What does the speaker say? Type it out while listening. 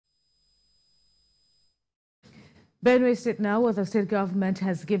Benue State now, where the state government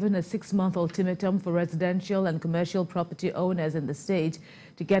has given a 6-month ultimatum for residential and commercial property owners in the state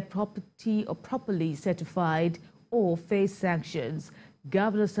to get property or properly certified or face sanctions.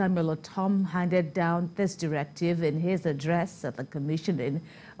 Governor Samuel Ortom handed down this directive in his address at the commissioning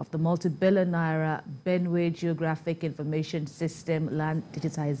of the multi-billion-naira Benue Geographic Information System land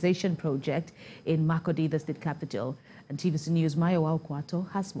digitization project in Makurdi, the state capital. And TVC News' Ultimatum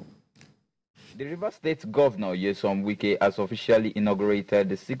has more. The River State Governor Wike has officially inaugurated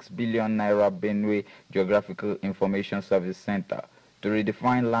the 6 billion naira Benue Geographic Information Service Center to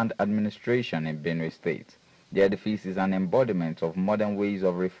redefine land administration in Benue State. The edifice is an embodiment of modern ways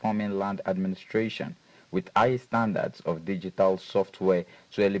of reforming land administration with high standards of digital software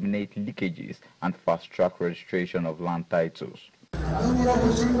to eliminate leakages and fast-track registration of land titles.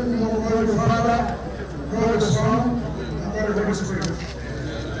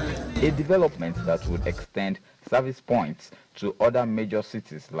 A development that would extend service points to other major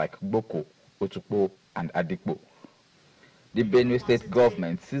cities like Boko, Otukpo, and Adikpo. The Benue State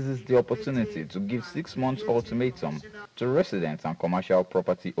government seizes the opportunity to give 6 months ultimatum to residents and commercial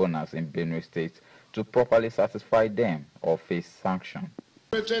property owners in Benue State to properly satisfy them or face sanction.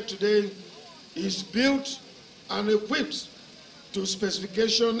 Today is built and equipped to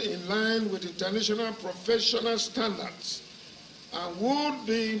specification in line with international professional standards and would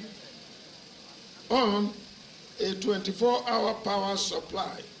be on a 24-hour power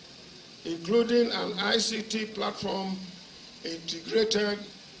supply, including an ICT platform integrated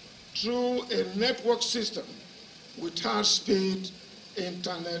through a network system with high-speed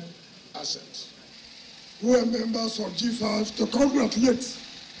internet access. We are members of G5 to congratulate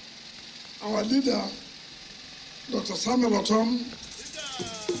our leader, Dr. Samuel Ortom,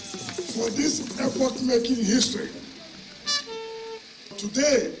 for this effort-making history.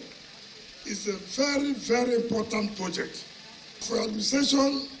 Today is a very, very important project. For your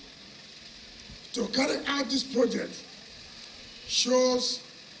administration to carry out this project shows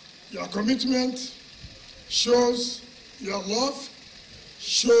your commitment, shows your love,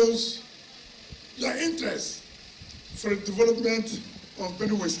 shows your interest for the development of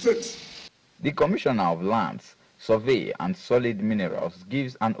Benue State. The Commissioner of Lands, Survey and Solid Minerals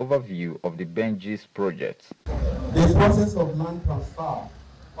gives an overview of the Bengis project. The process of land transfer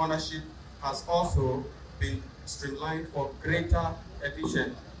ownership has also been streamlined for greater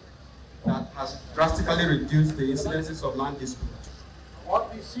efficiency that has drastically reduced the incidences of land dispute.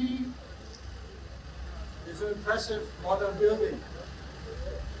 What we see is an impressive modern building.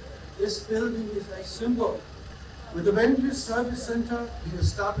 This building is a symbol. With the Benue Service Center, we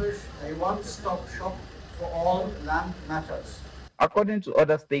establish a one-stop shop for all land matters. According to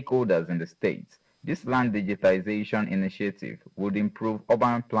other stakeholders in the state, this land digitization initiative would improve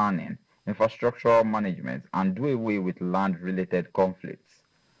urban planning, infrastructural management, and do away with land-related conflicts.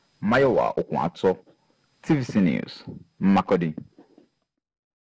 Ultimatum, TVC News, Makurdi.